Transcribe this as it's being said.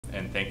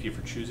and thank you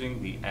for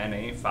choosing the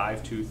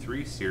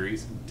NA523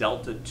 series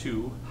Delta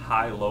 2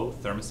 high-low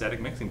thermostatic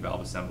mixing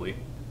valve assembly.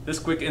 This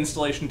quick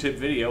installation tip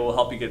video will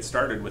help you get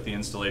started with the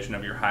installation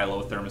of your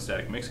high-low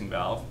thermostatic mixing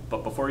valve,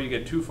 but before you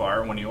get too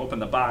far, when you open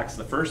the box,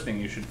 the first thing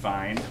you should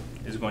find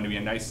is going to be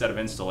a nice set of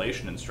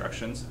installation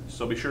instructions,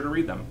 so be sure to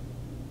read them.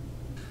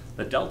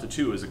 The Delta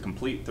 2 is a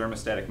complete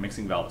thermostatic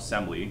mixing valve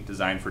assembly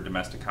designed for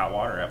domestic hot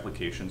water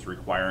applications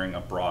requiring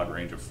a broad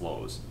range of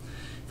flows.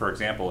 For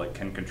example, it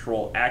can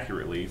control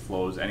accurately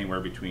flows anywhere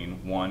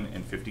between 1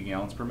 and 50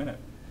 gallons per minute.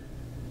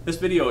 This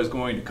video is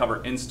going to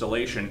cover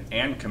installation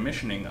and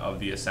commissioning of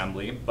the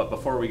assembly, but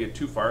before we get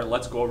too far,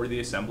 let's go over the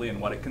assembly and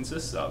what it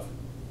consists of.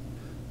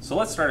 So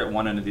let's start at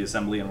one end of the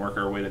assembly and work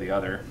our way to the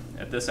other.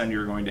 At this end,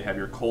 you're going to have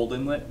your cold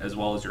inlet as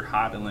well as your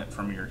hot inlet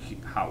from your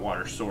hot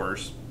water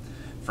source.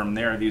 From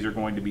there, these are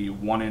going to be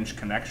 1-inch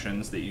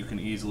connections that you can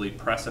easily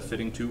press a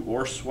fitting to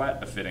or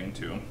sweat a fitting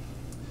to.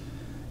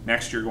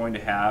 Next, you're going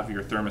to have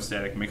your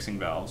thermostatic mixing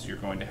valves. You're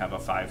going to have a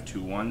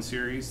 521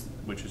 series,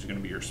 which is going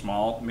to be your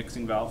small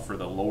mixing valve for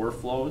the lower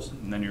flows,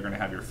 and then you're going to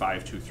have your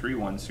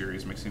 5231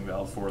 series mixing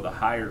valve for the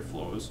higher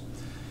flows.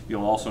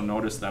 You'll also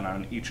notice that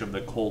on each of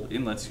the cold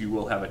inlets, you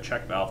will have a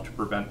check valve to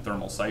prevent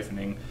thermal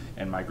siphoning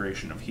and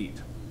migration of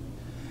heat.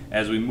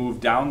 As we move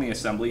down the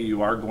assembly,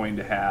 you are going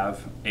to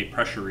have a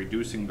pressure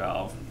reducing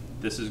valve.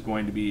 This is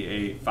going to be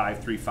a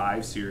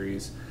 535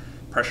 series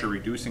pressure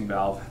reducing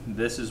valve.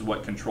 This is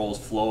what controls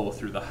flow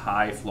through the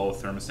high flow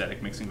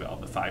thermostatic mixing valve,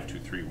 the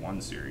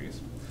 5231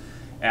 series.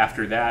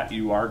 After that,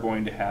 you are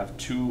going to have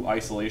 2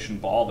 isolation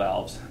ball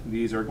valves.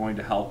 These are going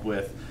to help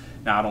with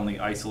not only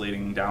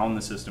isolating down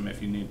the system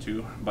if you need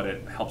to, but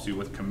it helps you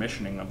with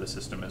commissioning of the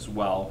system as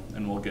well,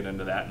 and we'll get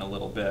into that in a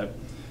little bit.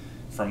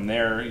 From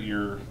there,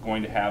 you're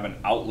going to have an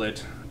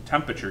outlet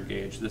temperature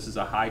gauge. This is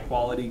a high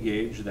quality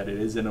gauge that it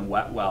is in a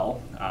wet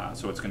well,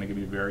 so it's going to give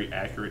you very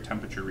accurate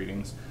temperature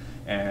readings.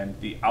 And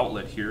the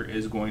outlet here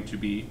is going to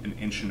be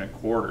 1.25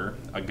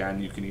 inches.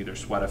 Again, you can either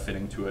sweat a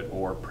fitting to it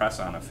or press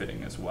on a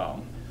fitting as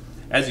well.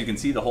 As you can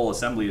see, the whole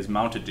assembly is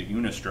mounted to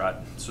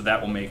unistrut, so that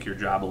will make your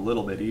job a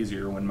little bit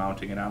easier when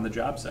mounting it on the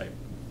job site.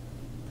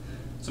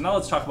 So now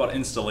let's talk about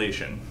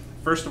installation.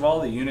 First of all,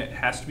 the unit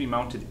has to be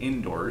mounted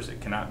indoors. It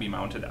cannot be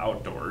mounted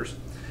outdoors.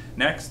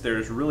 Next,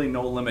 there's really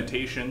no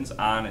limitations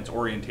on its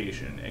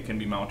orientation. It can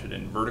be mounted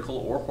in vertical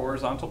or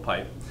horizontal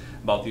pipe.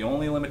 About the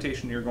only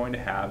limitation you're going to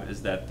have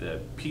is that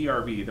the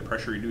PRV, the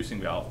pressure reducing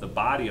valve, the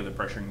body of the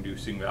pressure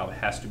reducing valve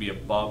has to be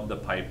above the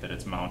pipe that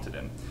it's mounted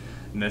in.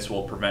 And this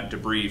will prevent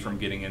debris from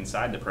getting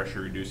inside the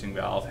pressure reducing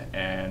valve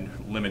and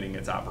limiting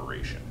its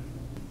operation.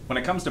 When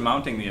it comes to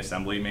mounting the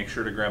assembly, make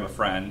sure to grab a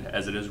friend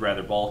as it is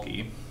rather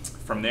bulky.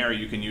 From there,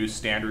 you can use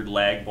standard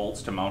lag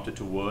bolts to mount it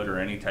to wood or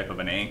any type of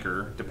an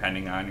anchor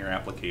depending on your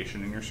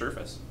application and your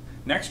surface.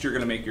 Next, you're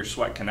going to make your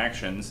sweat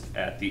connections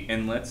at the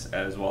inlets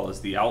as well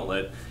as the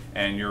outlet,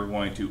 and you're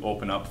going to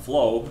open up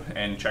flow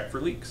and check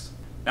for leaks.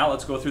 Now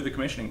let's go through the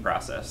commissioning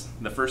process.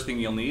 The first thing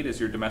you'll need is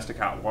your domestic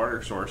hot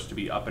water source to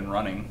be up and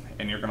running,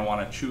 and you're going to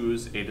want to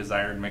choose a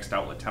desired mixed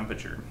outlet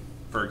temperature.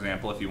 For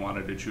example, if you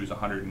wanted to choose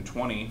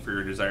 120 for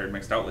your desired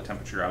mixed outlet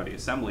temperature out of the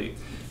assembly,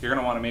 you're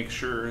going to want to make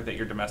sure that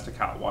your domestic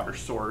hot water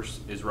source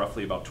is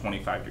roughly about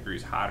 25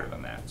 degrees hotter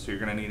than that. So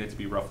you're going to need it to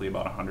be roughly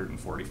about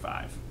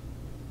 145.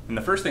 And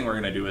the first thing we're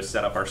going to do is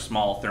set up our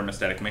small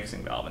thermostatic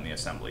mixing valve in the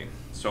assembly.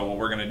 So what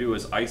we're going to do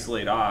is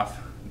isolate off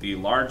the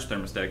large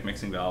thermostatic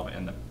mixing valve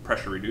and the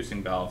pressure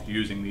reducing valve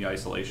using the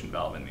isolation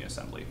valve in the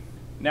assembly.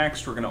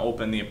 Next, we're going to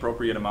open the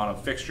appropriate amount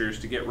of fixtures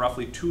to get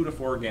roughly 2 to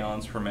 4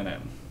 gallons per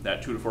minute.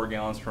 That 2 to 4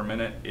 gallons per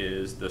minute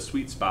is the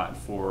sweet spot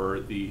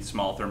for the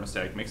small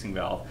thermostatic mixing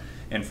valve.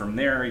 And from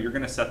there, you're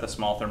going to set the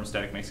small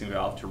thermostatic mixing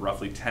valve to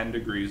roughly 10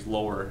 degrees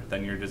lower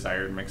than your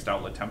desired mixed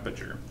outlet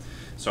temperature.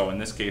 So in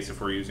this case, if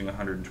we're using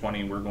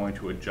 120, we're going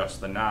to adjust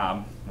the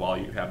knob while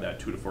you have that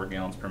 2 to 4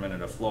 gallons per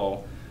minute of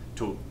flow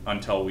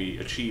until we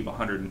achieve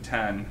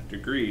 110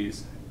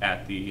 degrees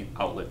at the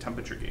outlet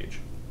temperature gauge.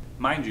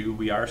 Mind you,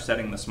 we are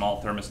setting the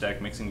small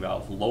thermostatic mixing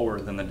valve lower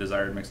than the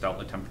desired mixed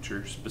outlet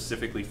temperature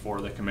specifically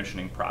for the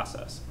commissioning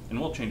process, and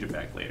we'll change it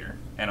back later,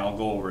 and I'll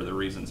go over the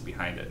reasons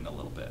behind it in a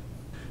little bit.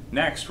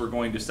 Next, we're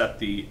going to set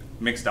the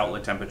mixed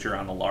outlet temperature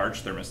on the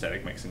large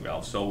thermostatic mixing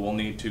valve, so we'll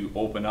need to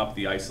open up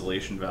the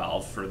isolation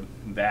valve for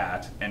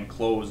that and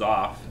close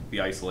off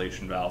the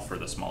isolation valve for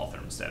the small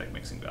thermostatic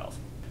mixing valve.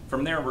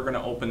 From there, we're going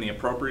to open the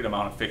appropriate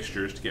amount of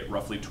fixtures to get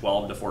roughly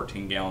 12 to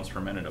 14 gallons per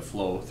minute of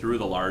flow through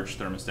the large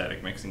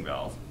thermostatic mixing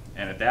valve.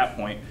 And at that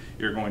point,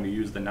 you're going to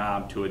use the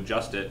knob to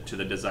adjust it to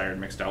the desired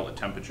mixed outlet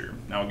temperature.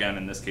 Now again,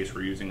 in this case,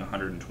 we're using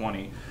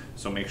 120,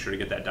 so make sure to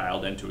get that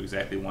dialed into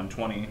exactly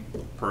 120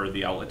 per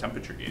the outlet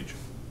temperature gauge.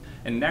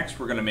 And next,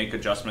 we're going to make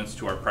adjustments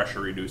to our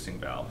pressure reducing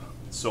valve.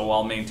 So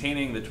while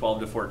maintaining the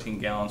 12 to 14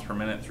 gallons per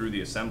minute through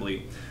the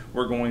assembly,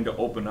 we're going to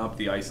open up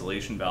the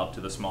isolation valve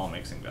to the small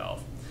mixing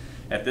valve.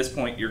 At this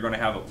point, you're going to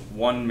have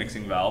one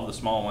mixing valve, the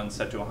small one,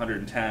 set to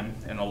 110,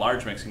 and a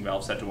large mixing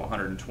valve set to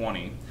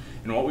 120.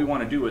 And what we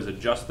want to do is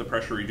adjust the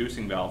pressure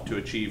reducing valve to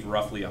achieve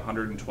roughly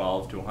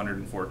 112 to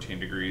 114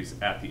 degrees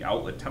at the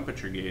outlet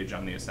temperature gauge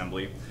on the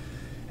assembly.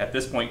 At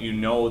this point, you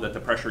know that the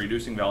pressure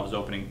reducing valve is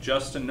opening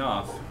just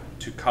enough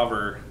to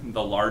cover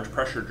the large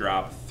pressure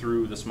drop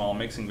through the small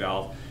mixing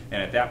valve,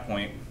 and at that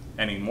point,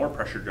 any more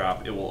pressure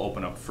drop, it will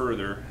open up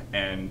further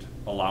and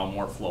allow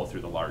more flow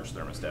through the large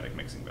thermostatic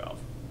mixing valve.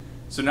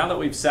 So now that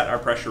we've set our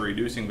pressure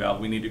reducing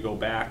valve, we need to go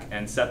back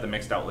and set the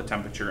mixed outlet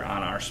temperature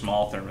on our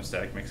small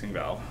thermostatic mixing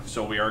valve.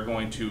 So we are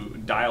going to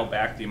dial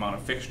back the amount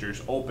of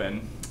fixtures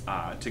open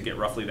to get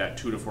roughly that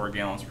 2 to 4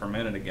 gallons per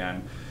minute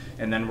again,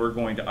 and then we're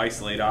going to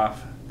isolate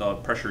off the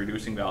pressure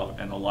reducing valve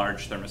and the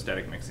large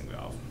thermostatic mixing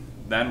valve.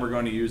 Then we're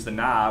going to use the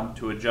knob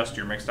to adjust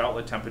your mixed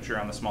outlet temperature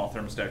on the small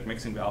thermostatic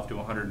mixing valve to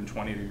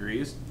 120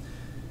 degrees.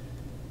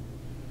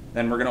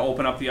 Then we're going to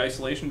open up the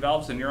isolation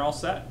valves and you're all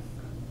set.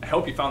 I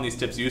hope you found these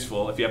tips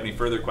useful. If you have any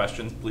further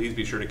questions, please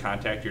be sure to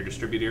contact your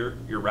distributor,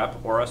 your rep,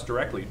 or us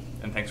directly.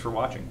 And thanks for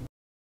watching.